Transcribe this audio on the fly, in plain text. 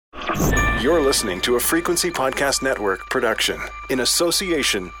You're listening to a Frequency Podcast Network production in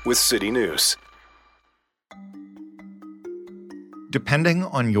association with City News. Depending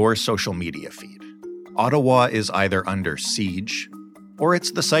on your social media feed, Ottawa is either under siege or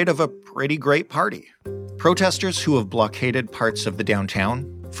it's the site of a pretty great party. Protesters who have blockaded parts of the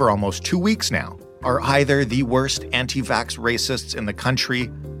downtown for almost 2 weeks now are either the worst anti-vax racists in the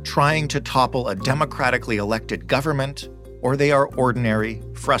country trying to topple a democratically elected government, or they are ordinary,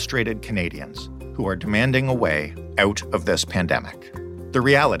 frustrated Canadians who are demanding a way out of this pandemic. The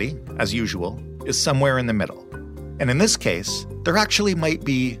reality, as usual, is somewhere in the middle. And in this case, there actually might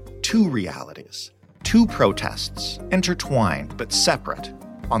be two realities, two protests, intertwined but separate,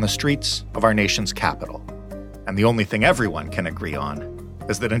 on the streets of our nation's capital. And the only thing everyone can agree on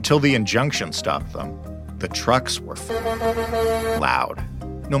is that until the injunction stopped them, the trucks were loud.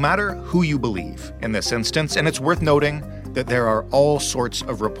 No matter who you believe in this instance, and it's worth noting that there are all sorts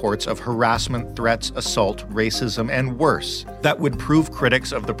of reports of harassment, threats, assault, racism, and worse that would prove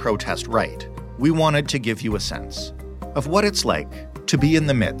critics of the protest right. We wanted to give you a sense of what it's like to be in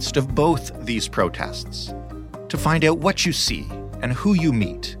the midst of both these protests, to find out what you see and who you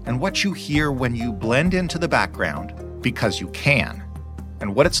meet and what you hear when you blend into the background because you can,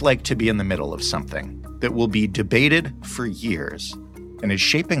 and what it's like to be in the middle of something that will be debated for years and is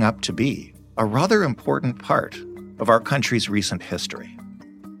shaping up to be a rather important part of our country's recent history.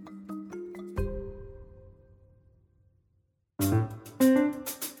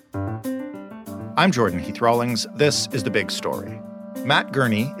 I'm Jordan Heath Rawlings. This is The Big Story. Matt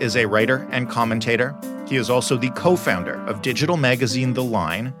Gurney is a writer and commentator. He is also the co-founder of digital magazine The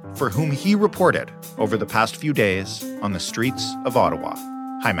Line, for whom he reported over the past few days on the streets of Ottawa.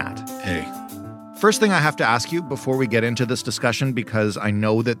 Hi, Matt. Hey. First thing I have to ask you before we get into this discussion, because I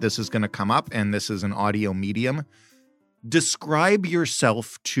know that this is going to come up and this is an audio medium, describe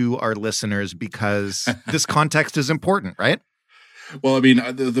yourself to our listeners because this context is important, right? Well, I mean,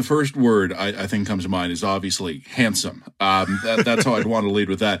 the first word I think comes to mind is obviously handsome. That's how I'd want to lead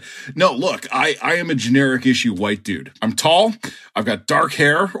with that. No, look, I am a generic issue white dude. I'm tall. I've got dark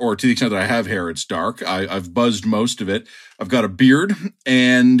hair, or to the extent that I have hair, it's dark. I've buzzed most of it. I've got a beard.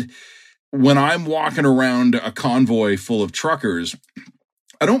 And when I'm walking around a convoy full of truckers,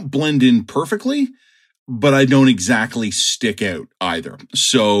 I don't blend in perfectly, but I don't exactly stick out either.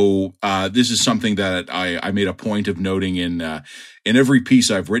 So this is something that I made a point of noting in every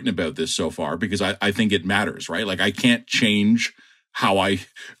piece I've written about this so far, because I think it matters, right? Like, I can't change how I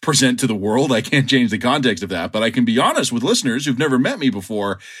present to the world. I can't change the context of that, but I can be honest with listeners who've never met me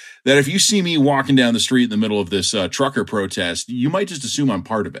before that if you see me walking down the street in the middle of this trucker protest, you might just assume I'm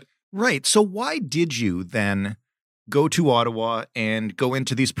part of it. Right. So why did you then go to Ottawa and go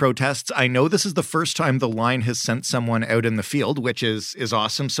into these protests? I know this is the first time The Line has sent someone out in the field, which is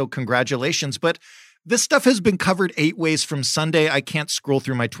awesome. So congratulations. But this stuff has been covered 8 ways from Sunday. I can't scroll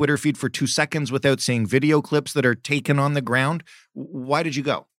through my Twitter feed for 2 seconds without seeing video clips that are taken on the ground. Why did you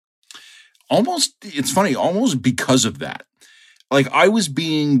go? It's funny, almost because of that. Like, I was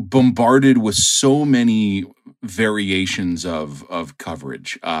being bombarded with so many variations of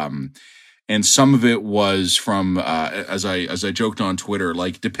coverage. And some of it was from, as I joked on Twitter,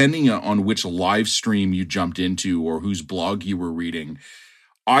 like, depending on which live stream you jumped into or whose blog you were reading,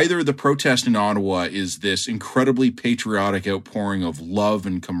 either the protest in Ottawa is this incredibly patriotic outpouring of love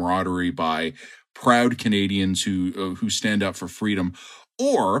and camaraderie by proud Canadians who stand up for freedom,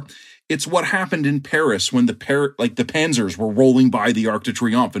 or it's what happened in Paris when the Panzers were rolling by the Arc de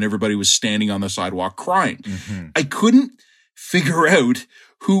Triomphe and everybody was standing on the sidewalk crying. Mm-hmm. I couldn't figure out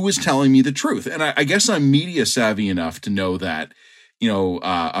who was telling me the truth. And I guess I'm media savvy enough to know that,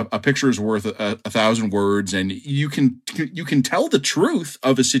 a picture is worth a 1,000 words, and you can tell the truth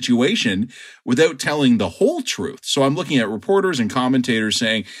of a situation without telling the whole truth. So I'm looking at reporters and commentators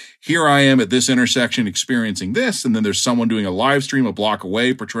saying, here I am at this intersection experiencing this, and then there's someone doing a live stream a block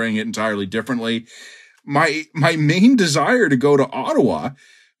away portraying it entirely differently. My main desire to go to Ottawa,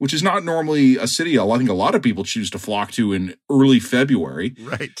 which is not normally a city I think a lot of people choose to flock to in early February,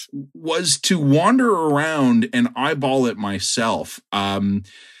 right, was to wander around and eyeball it myself, and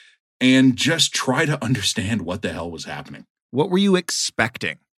just try to understand what the hell was happening. What were you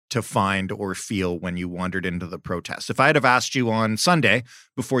expecting to find or feel when you wandered into the protest? If I had have asked you on Sunday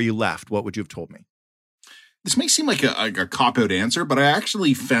before you left, what would you have told me? This may seem like a cop-out answer, but I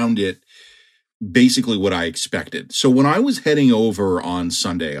actually found it basically what I expected. So when I was heading over on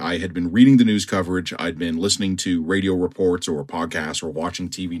Sunday, I had been reading the news coverage. I'd been listening to radio reports or podcasts or watching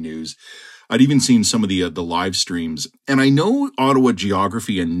TV news. I'd even seen some of the live streams. And I know Ottawa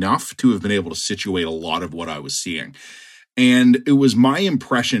geography enough to have been able to situate a lot of what I was seeing. And it was my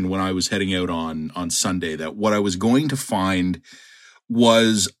impression when I was heading out on Sunday that what I was going to find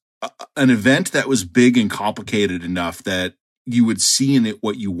was an event that was big and complicated enough that you would see in it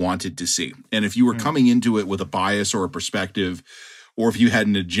what you wanted to see. And if you were coming into it with a bias or a perspective, or if you had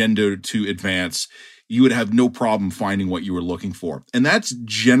an agenda to advance, you would have no problem finding what you were looking for. And that's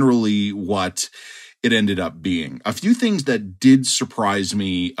generally what it ended up being. A few things that did surprise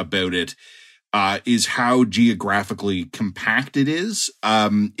me about it is how geographically compact it is.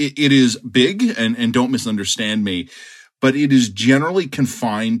 It is big, and don't misunderstand me, but it is generally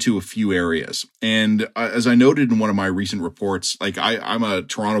confined to a few areas. And as I noted in one of my recent reports, like I'm a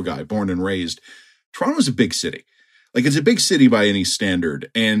Toronto guy, born and raised. Toronto's a big city. Like, it's a big city by any standard.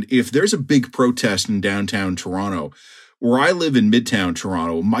 And if there's a big protest in downtown Toronto, where I live in Midtown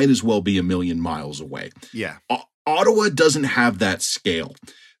Toronto, it might as well be a million miles away. Yeah. Ottawa doesn't have that scale.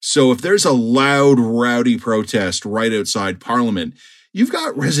 So if there's a loud, rowdy protest right outside Parliament, you've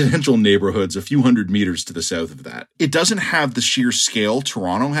got residential neighborhoods a few hundred meters to the south of that. It doesn't have the sheer scale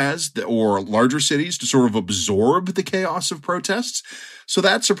Toronto has or larger cities to sort of absorb the chaos of protests. So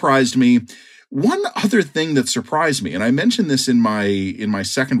that surprised me. One other thing that surprised me, and I mentioned this in my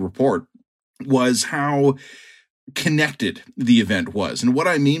second report, was how connected the event was. And what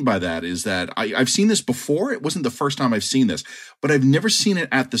I mean by that is that I've seen this before. It wasn't the first time I've seen this, but I've never seen it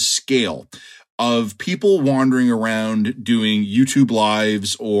at the scale of people wandering around doing YouTube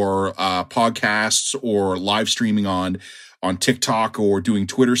lives or podcasts or live streaming on TikTok or doing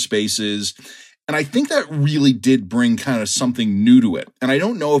Twitter spaces. And I think that really did bring kind of something new to it. And I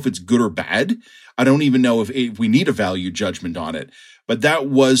don't know if it's good or bad. I don't even know if we need a value judgment on it. But that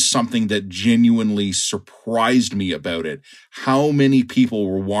was something that genuinely surprised me about it. How many people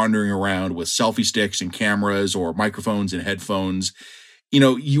were wandering around with selfie sticks and cameras or microphones and headphones. You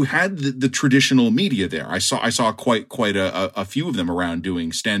know, you had the traditional media there. I saw quite a few of them around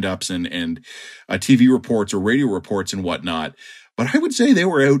doing stand-ups and TV reports or radio reports and whatnot. But I would say they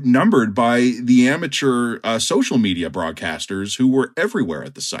were outnumbered by the amateur social media broadcasters who were everywhere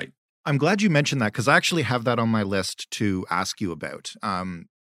at the site. I'm glad you mentioned that because I actually have that on my list to ask you about.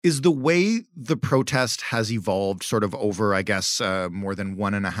 Is the way the protest has evolved sort of over, I guess, more than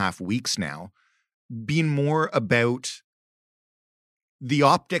 1.5 weeks now, been more about the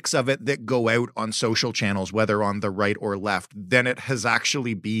optics of it that go out on social channels, whether on the right or left, than it has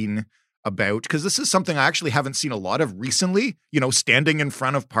actually been about, because this is something I actually haven't seen a lot of recently, standing in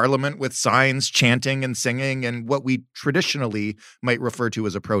front of Parliament with signs, chanting and singing, and what we traditionally might refer to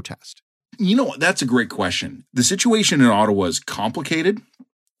as a protest. That's a great question. The situation in Ottawa is complicated,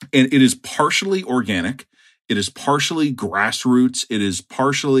 and it is partially organic. It is partially grassroots. It is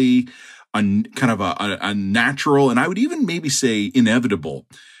partially a natural, and I would even maybe say inevitable,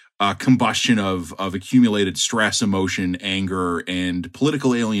 combustion of accumulated stress, emotion, anger, and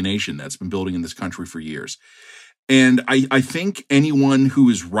political alienation that's been building in this country for years. And I think anyone who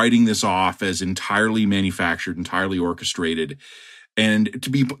is writing this off as entirely manufactured, entirely orchestrated, and to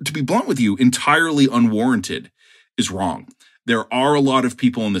be blunt with you, entirely unwarranted is wrong. There are a lot of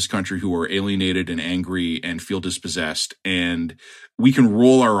people in this country who are alienated and angry and feel dispossessed, and we can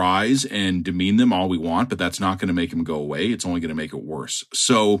roll our eyes and demean them all we want, but that's not going to make them go away. It's only going to make it worse.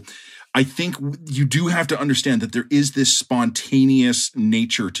 So I think you do have to understand that there is this spontaneous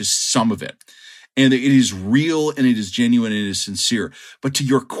nature to some of it, and it is real and it is genuine and it is sincere. But to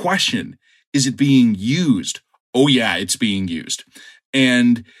your question, is it being used? Oh yeah, it's being used.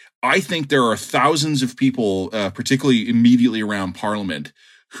 And I think there are thousands of people, particularly immediately around Parliament,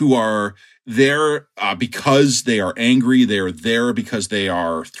 who are there because they are angry. They are there because they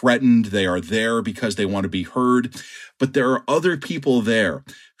are threatened. They are there because they want to be heard. But there are other people there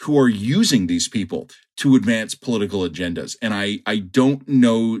who are using these people to advance political agendas. And I don't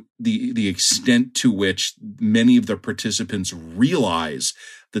know the extent to which many of the participants realize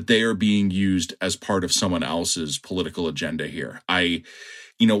that they are being used as part of someone else's political agenda here.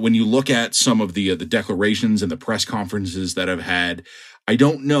 When you look at some of the declarations and the press conferences that I've had, I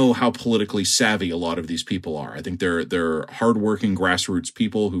don't know how politically savvy a lot of these people are. I think they're hardworking grassroots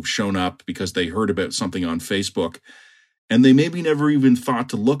people who've shown up because they heard about something on Facebook, and they maybe never even thought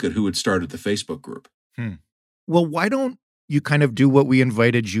to look at who had started the Facebook group. Well, why don't you kind of do what we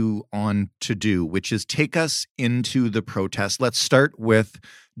invited you on to do, which is take us into the protest. Let's start with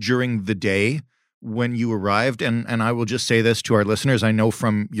during the day when you arrived. And I will just say this to our listeners. I know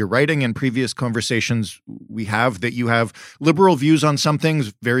from your writing and previous conversations we have that you have liberal views on some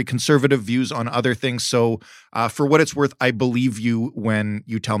things, very conservative views on other things. So for what it's worth, I believe you when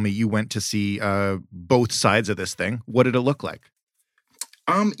you tell me you went to see both sides of this thing. What did it look like?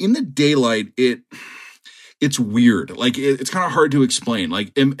 In the daylight, It's weird. Like it's kind of hard to explain.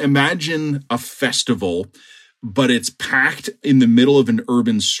 Like imagine a festival, but it's packed in the middle of an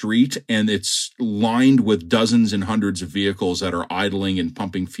urban street and it's lined with dozens and hundreds of vehicles that are idling and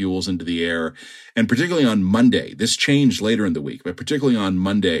pumping fuels into the air. And particularly on Monday, this changed later in the week, but particularly on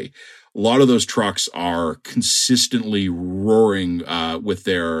Monday, a lot of those trucks are consistently roaring with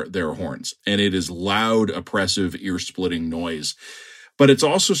their horns. And it is loud, oppressive, ear-splitting noise. But it's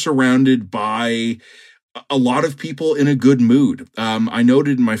also surrounded by a lot of people in a good mood. I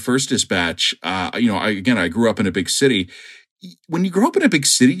noted in my first dispatch, I grew up in a big city. When you grow up in a big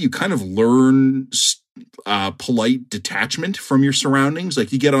city, you kind of learn polite detachment from your surroundings.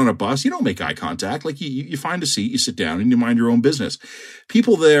 Like you get on a bus, you don't make eye contact. Like you find a seat, you sit down, and you mind your own business.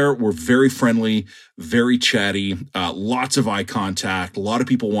 People there were very friendly, very chatty, lots of eye contact. A lot of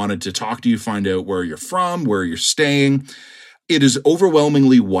people wanted to talk to you, find out where you're from, where you're staying. It is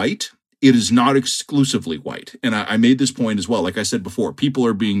overwhelmingly white. It is not exclusively white. And I made this point as well. Like I said before, people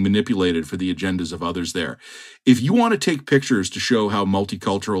are being manipulated for the agendas of others there. If you want to take pictures to show how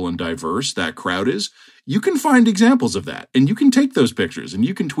multicultural and diverse that crowd is, you can find examples of that. And you can take those pictures and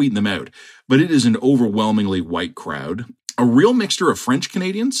you can tweet them out. But it is an overwhelmingly white crowd. A real mixture of French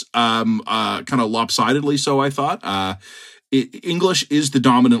Canadians, kind of lopsidedly so, I thought. English is the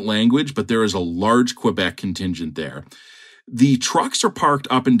dominant language, but there is a large Quebec contingent there. The trucks are parked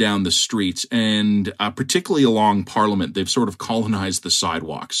up and down the streets, and particularly along Parliament, they've sort of colonized the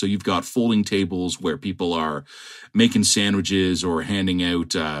sidewalks. So you've got folding tables where people are making sandwiches or handing out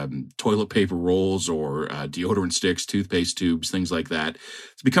toilet paper rolls or deodorant sticks, toothpaste tubes, things like that.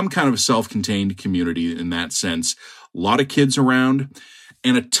 It's become kind of a self-contained community in that sense. A lot of kids around.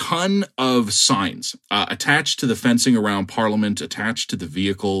 And a ton of signs attached to the fencing around Parliament, attached to the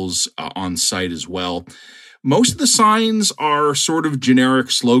vehicles on site as well. Most of the signs are sort of generic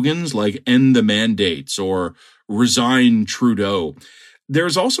slogans like end the mandates or resign Trudeau.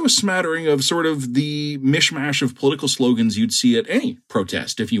 There's also a smattering of sort of the mishmash of political slogans you'd see at any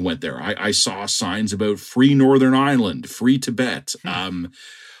protest if you went there. I saw signs about free Northern Ireland, free Tibet,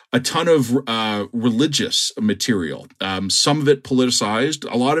 a ton of religious material, some of it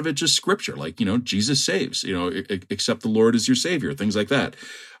politicized, a lot of it just scripture, like, Jesus saves, accept the Lord as your savior, things like that.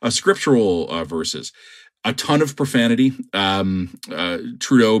 Scriptural verses. A ton of profanity,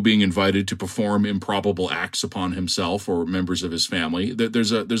 Trudeau being invited to perform improbable acts upon himself or members of his family.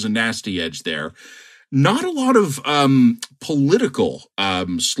 There's a nasty edge there. Not a lot of political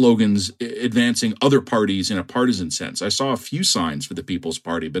slogans advancing other parties in a partisan sense. I saw a few signs for the People's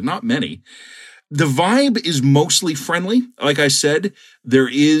Party, but not many. The vibe is mostly friendly. Like I said, there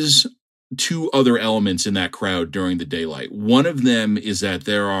is two other elements in that crowd during the daylight. One of them is that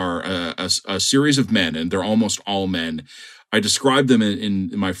there are a series of men, and they're almost all men. I described them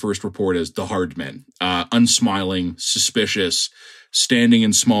in my first report as the hard men, unsmiling, suspicious, standing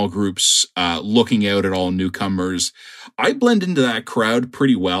in small groups, looking out at all newcomers. I blend into that crowd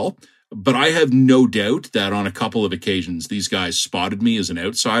pretty well, but I have no doubt that on a couple of occasions, these guys spotted me as an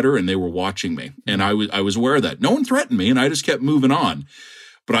outsider and they were watching me. And I was aware of that. No one threatened me and I just kept moving on.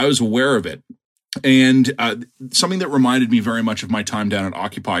 But I was aware of it. And something that reminded me very much of my time down at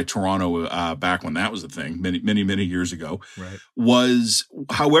Occupy Toronto back when that was a thing, many years ago, right, was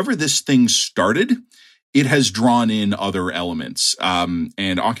however this thing started, it has drawn in other elements.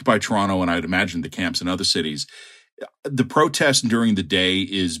 And Occupy Toronto, and I'd imagine the camps in other cities, the protest during the day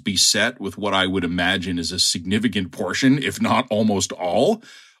is beset with what I would imagine is a significant portion, if not almost all,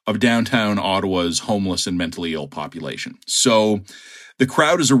 of downtown Ottawa's homeless and mentally ill population. So the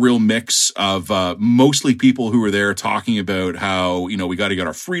crowd is a real mix of mostly people who are there talking about how, we got to get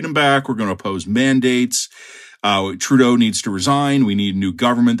our freedom back. We're going to oppose mandates. Trudeau needs to resign. We need a new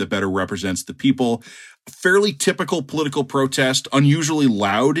government that better represents the people. A fairly typical political protest, unusually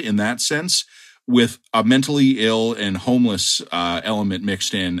loud in that sense, with a mentally ill and homeless element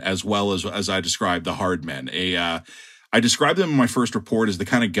mixed in, as well as I described, the hard men. I described them in my first report as the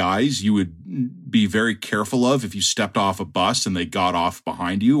kind of guys you would be very careful of if you stepped off a bus and they got off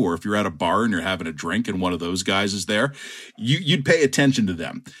behind you, or if you're at a bar and you're having a drink and one of those guys is there, you'd pay attention to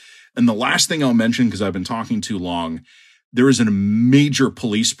them. And the last thing I'll mention, because I've been talking too long, there is a major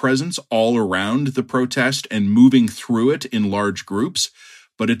police presence all around the protest and moving through it in large groups,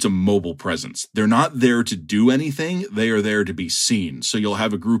 but it's a mobile presence. They're not there to do anything. They are there to be seen. So you'll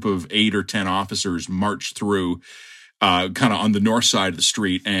have a group of 8 or 10 officers march through kind of on the north side of the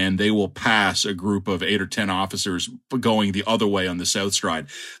street, and they will pass a group of 8 or 10 officers going the other way on the south side.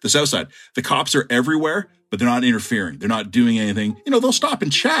 The cops are everywhere, but they're not interfering. They're not doing anything. They'll stop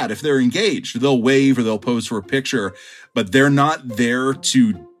and chat if they're engaged. They'll wave or they'll pose for a picture, but they're not there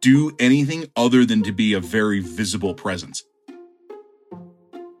to do anything other than to be a very visible presence.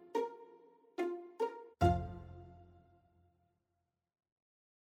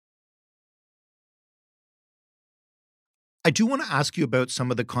 I do want to ask you about some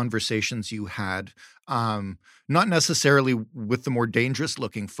of the conversations you had, not necessarily with the more dangerous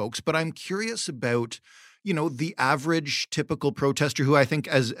looking folks, but I'm curious about, the average typical protester who I think,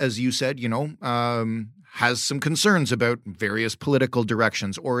 as you said, has some concerns about various political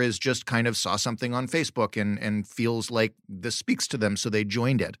directions, or is just kind of saw something on Facebook and feels like this speaks to them, so they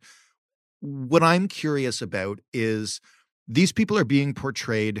joined it. What I'm curious about is these people are being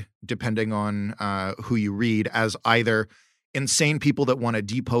portrayed, depending on who you read, as either insane people that want to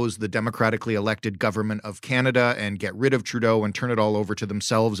depose the democratically elected government of Canada and get rid of Trudeau and turn it all over to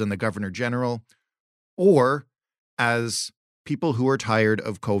themselves and the Governor General, or as people who are tired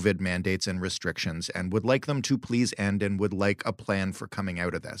of COVID mandates and restrictions and would like them to please end and would like a plan for coming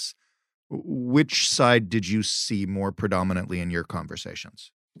out of this. Which side did you see more predominantly in your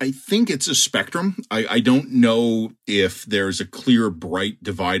conversations? I think it's a spectrum. I don't know if there's a clear, bright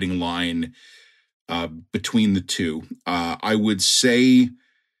dividing line between the two. I would say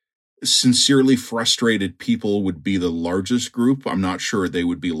sincerely frustrated people would be the largest group. I'm not sure they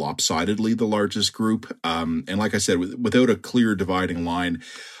would be lopsidedly the largest group. And like I said, without a clear dividing line,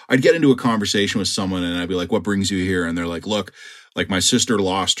 I'd get into a conversation with someone and I'd be like, what brings you here? And they're like, look, like my sister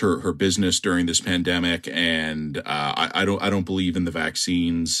lost her business during this pandemic, and I don't believe in the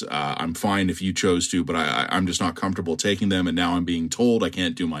vaccines. I'm fine if you chose to, but I'm just not comfortable taking them. And now I'm being told I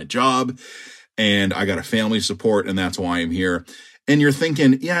can't do my job. And I got a family support, and that's why I'm here. And you're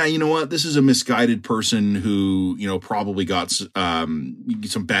thinking, yeah, you know what? This is a misguided person who, probably got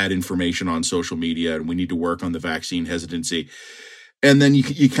some bad information on social media, and we need to work on the vaccine hesitancy. And then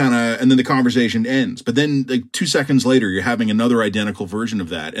and then the conversation ends. But then like 2 seconds later, you're having another identical version of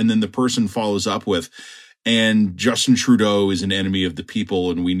that. And then the person follows up with, and Justin Trudeau is an enemy of the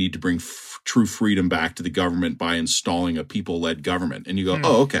people, and we need to bring true freedom back to the government by installing a people-led government. And you go,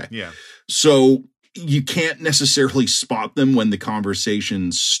 oh, okay. Yeah. So you can't necessarily spot them when the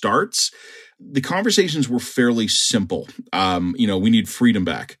conversation starts. The conversations were fairly simple. We need freedom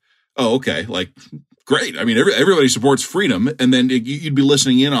back. Oh, okay. Like, great. I mean, everybody supports freedom. And then you'd be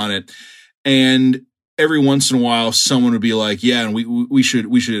listening in on it. And every once in a while, someone would be like, yeah, and we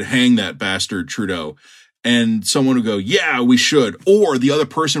should hang that bastard Trudeau. And someone would go, yeah, we should. Or the other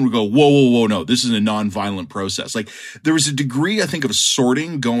person would go, whoa, no, this is a nonviolent process. Like there was a degree, I think, of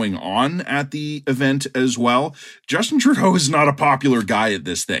sorting going on at the event as well. Justin Trudeau is not a popular guy at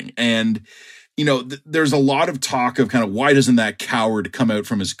this thing. And, there's a lot of talk of kind of why doesn't that coward come out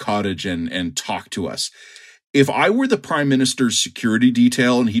from his cottage and talk to us? If I were the prime minister's security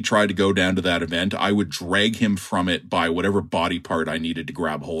detail and he tried to go down to that event, I would drag him from it by whatever body part I needed to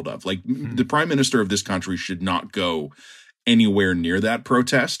grab hold of. Like the prime minister of this country should not go anywhere near that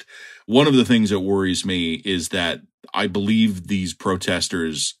protest. One of the things that worries me is that I believe these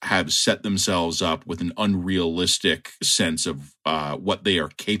protesters have set themselves up with an unrealistic sense of what they are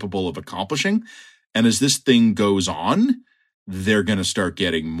capable of accomplishing. And as this thing goes on, they're going to start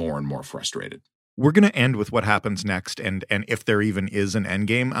getting more and more frustrated. We're going to end with what happens next and if there even is an end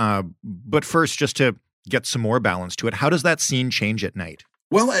game. But first, just to get some more balance to it, how does that scene change at night?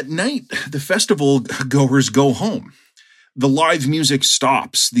 Well, at night, the festival goers go home. The live music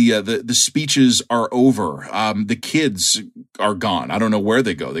stops. The speeches are over. The kids are gone. I don't know where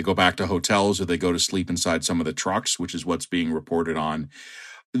they go. They go back to hotels or they go to sleep inside some of the trucks, which is what's being reported on.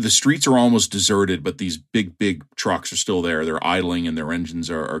 The streets are almost deserted, but these big trucks are still there. They're idling and their engines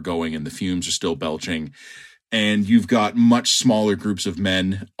are going and the fumes are still belching. And you've got much smaller groups of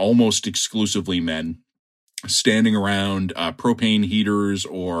men, almost exclusively men, standing around propane heaters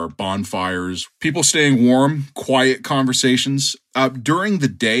or bonfires, people staying warm, quiet conversations. During the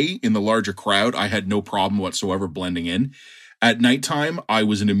day in the larger crowd, I had no problem whatsoever blending in. At nighttime, I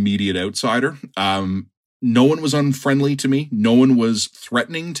was an immediate outsider. No one was unfriendly to me. No one was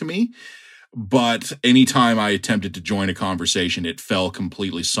threatening to me. But anytime I attempted to join a conversation, it fell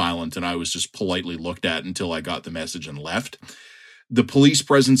completely silent, and I was just politely looked at until I got the message and left. The police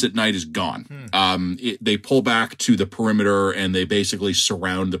presence at night is gone. They pull back to the perimeter, and they basically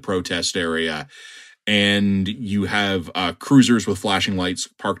surround the protest area. And you have cruisers with flashing lights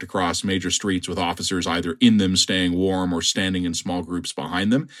parked across major streets with officers either in them staying warm or standing in small groups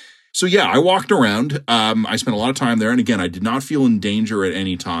behind them. So yeah, I walked around. I spent a lot of time there. And again, I did not feel in danger at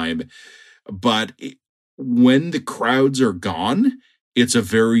any time. But when the crowds are gone, it's a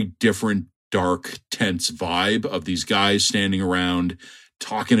very different, dark, tense vibe of these guys standing around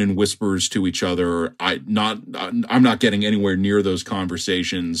talking in whispers to each other. I'm not getting anywhere near those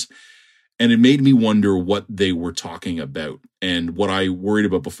conversations. And it made me wonder what they were talking about. And what I worried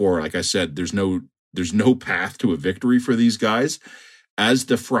about before, like I said, there's no path to a victory for these guys. As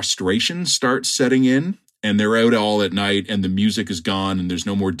the frustration starts setting in and they're out all at night and the music is gone and there's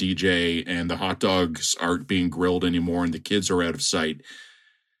no more DJ and the hot dogs aren't being grilled anymore and the kids are out of sight,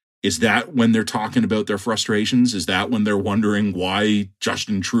 is that when they're talking about their frustrations? Is that when they're wondering why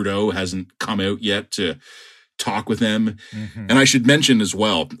Justin Trudeau hasn't come out yet to talk with them? Mm-hmm. And I should mention as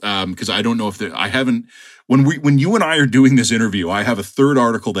well, because I don't know if I haven't, when you and I are doing this interview, I have a third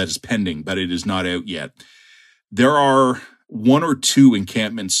article that is pending, but it is not out yet. There are 1 or 2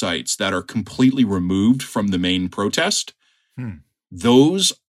 encampment sites that are completely removed from the main protest.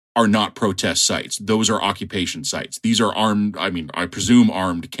 Those are not protest sites. Those are occupation sites. These are armed, I presume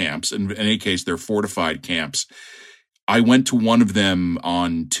armed camps. In any case, they're fortified camps. I went to one of them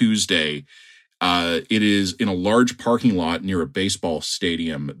on Tuesday. It is in a large parking lot near a baseball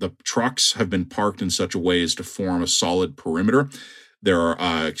stadium. The trucks have been parked in such a way as to form a solid perimeter. There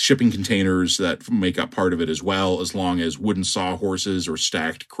are shipping containers that make up part of it as well, as long as wooden sawhorses or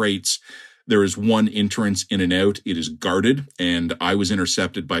stacked crates. There is one entrance in and out. It is guarded, and I was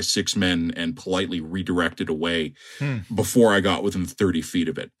intercepted by 6 men and politely redirected away before I got within 30 feet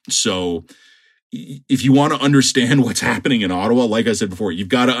of it. So if you want to understand what's happening in Ottawa, like I said before, you've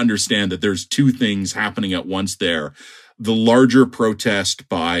got to understand that there's 2 things happening at once there. The larger protest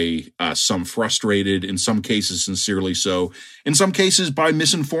by some frustrated, in some cases sincerely so, in some cases by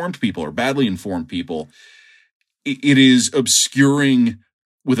misinformed people or badly informed people. It is obscuring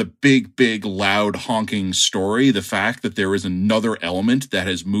with a big, big, loud, honking story the fact that there is another element that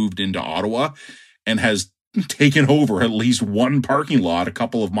has moved into Ottawa and has taken over at least one parking lot a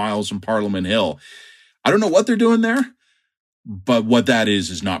couple of miles from Parliament Hill. I don't know what they're doing there, but what that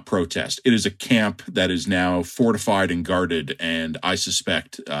is not protest. It is a camp that is now fortified and guarded, and I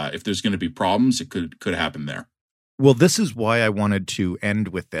suspect if there's going to be problems, it could happen there. Well, this is why I wanted to end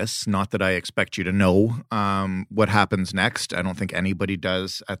with this. Not that I expect you to know what happens next. I don't think anybody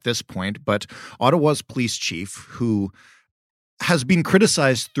does at this point. But Ottawa's police chief, who has been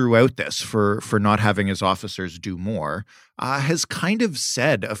criticized throughout this for not having his officers do more, has kind of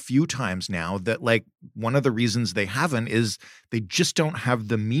said a few times now that, like, one of the reasons they haven't is they just don't have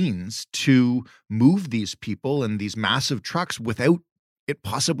the means to move these people in these massive trucks without it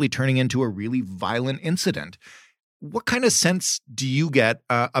possibly turning into a really violent incident. What kind of sense do you get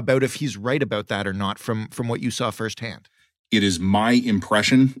about if he's right about that or not from what you saw firsthand? It is my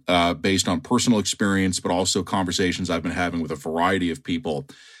impression, based on personal experience, but also conversations I've been having with a variety of people,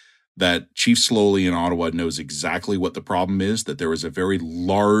 that Chief Slowly in Ottawa knows exactly what the problem is, that there is a very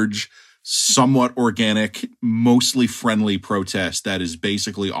large, somewhat organic, mostly friendly protest that is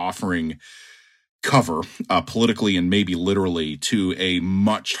basically offering cover politically and maybe literally to a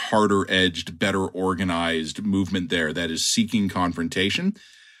much harder-edged, better organized movement there that is seeking confrontation.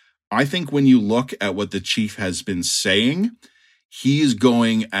 I think when you look at what the chief has been saying, he is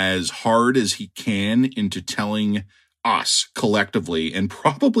going as hard as he can into telling us collectively, and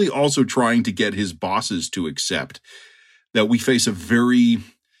probably also trying to get his bosses to accept, that we face a very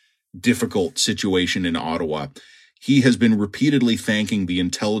difficult situation in Ottawa. He has been repeatedly thanking the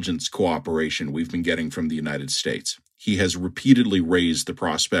intelligence cooperation we've been getting from the United States. He has repeatedly raised the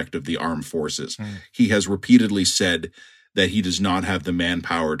prospect of the armed forces. He has repeatedly said that he does not have the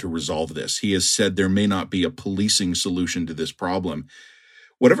manpower to resolve this. He has said there may not be a policing solution to this problem.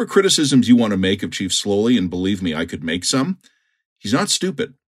 Whatever criticisms you want to make of Chief Slowly, and believe me, I could make some, he's not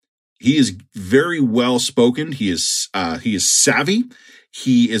stupid. He is very well spoken. He is savvy.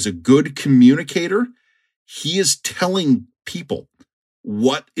 He is a good communicator. He is telling people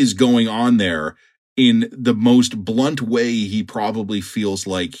what is going on there in the most blunt way he probably feels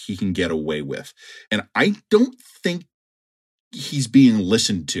like he can get away with. And I don't think he's being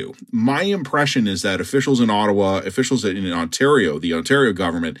listened to. My impression is that officials in Ottawa, officials in Ontario, the Ontario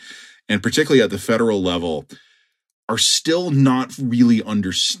government, and particularly at the federal level, are still not really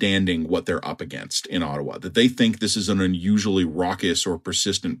understanding what they're up against in Ottawa, that they think this is an unusually raucous or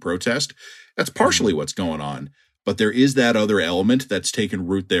persistent protest. That's partially what's going on, but there is that other element that's taken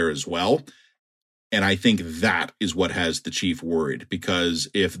root there as well. And I think that is what has the chief worried, because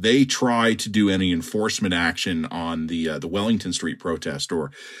if they try to do any enforcement action on the Wellington Street protest or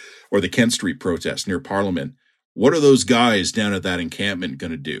the Kent Street protest near Parliament, what are those guys down at that encampment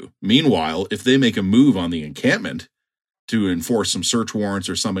going to do? Meanwhile, if they make a move on the encampment to enforce some search warrants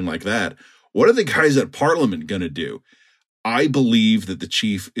or something like that, what are the guys at Parliament going to do? I believe that the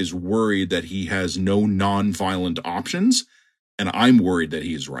chief is worried that he has no non-violent options And I'm worried that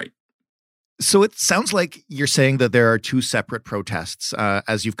he is right. So it sounds like you're saying that there are two separate protests,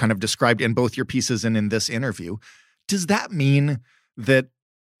 as you've kind of described in both your pieces and in this interview. Does that mean that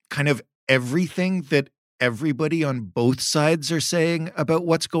kind of everything that everybody on both sides are saying about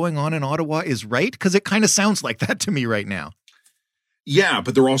what's going on in Ottawa is right? Because it kind of sounds like that to me right now. Yeah,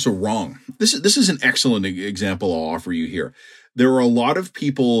 but they're also wrong. This is an excellent example I'll offer you here. There are a lot of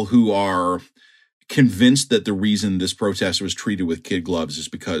people who are convinced that the reason this protest was treated with kid gloves is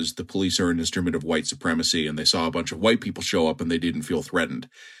because the police are an instrument of white supremacy and they saw a bunch of white people show up and they didn't feel threatened.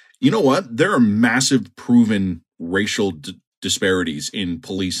 You know what? There are massive proven racial disparities in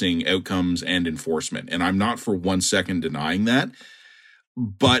policing outcomes and enforcement. And I'm not for 1 second denying that.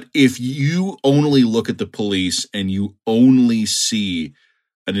 But if you only look at the police and you only see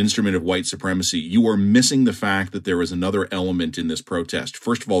an instrument of white supremacy, you are missing the fact that there is another element in this protest.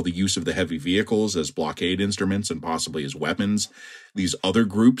 First of all, the use of the heavy vehicles as blockade instruments and possibly as weapons. These other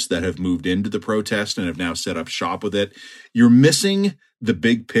groups that have moved into the protest and have now set up shop with it. You're missing the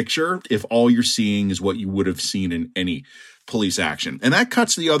big picture if all you're seeing is what you would have seen in any police action. And that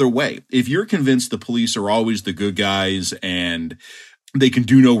cuts the other way. If you're convinced the police are always the good guys and they can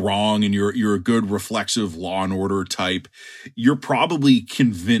do no wrong and you're a good reflexive law and order type, you're probably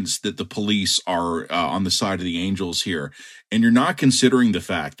convinced that the police are on the side of the angels here. And you're not considering the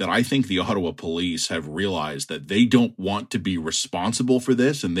fact that I think the Ottawa police have realized that they don't want to be responsible for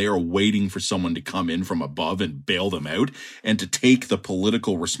this, and they are waiting for someone to come in from above and bail them out and to take the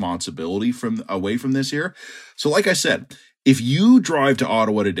political responsibility away from this here. So like I said, if you drive to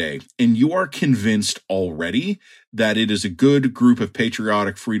Ottawa today and you are convinced already that it is a good group of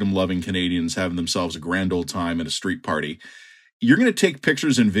patriotic, freedom-loving Canadians having themselves a grand old time at a street party, you're going to take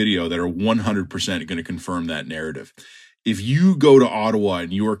pictures and video that are 100% going to confirm that narrative. If you go to Ottawa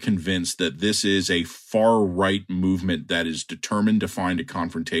and you are convinced that this is a far-right movement that is determined to find a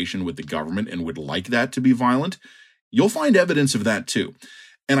confrontation with the government and would like that to be violent, you'll find evidence of that too.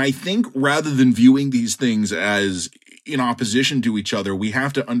 And I think rather than viewing these things as in opposition to each other, we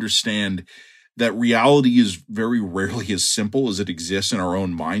have to understand that reality is very rarely as simple as it exists in our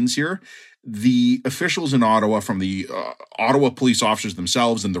own minds here. The officials in Ottawa, from the Ottawa police officers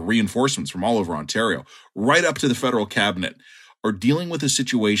themselves and the reinforcements from all over Ontario, right up to the federal cabinet, are dealing with a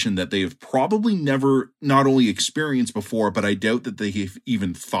situation that they have probably never not only experienced before, but I doubt that they have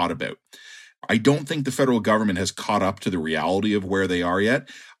even thought about. I don't think the federal government has caught up to the reality of where they are yet.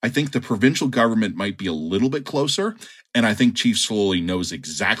 I think the provincial government might be a little bit closer, and I think Chief Slowly knows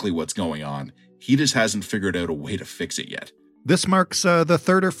exactly what's going on. He just hasn't figured out a way to fix it yet. This marks the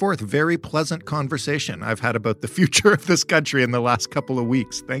third or fourth very pleasant conversation I've had about the future of this country in the last couple of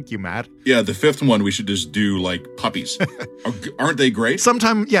weeks. Thank you, Matt. Yeah, the fifth one we should just do like puppies. Aren't they great?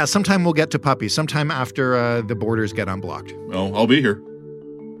 Sometime we'll get to puppies. Sometime after the borders get unblocked. Well, I'll be here.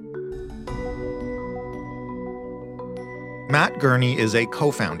 Matt Gurney is a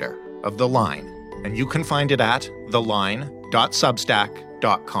co-founder of The Line, and you can find it at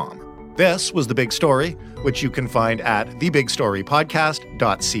theline.substack.com. This was The Big Story, which you can find at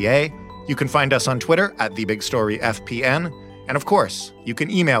thebigstorypodcast.ca. You can find us on Twitter at thebigstoryfpn. And of course, you can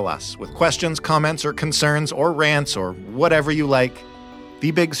email us with questions, comments, or concerns, or rants, or whatever you like.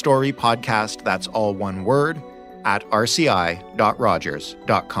 thebigstorypodcast, that's all one word, at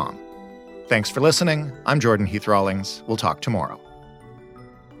rci.rogers.com. Thanks for listening. I'm Jordan Heath Rawlings. We'll talk tomorrow.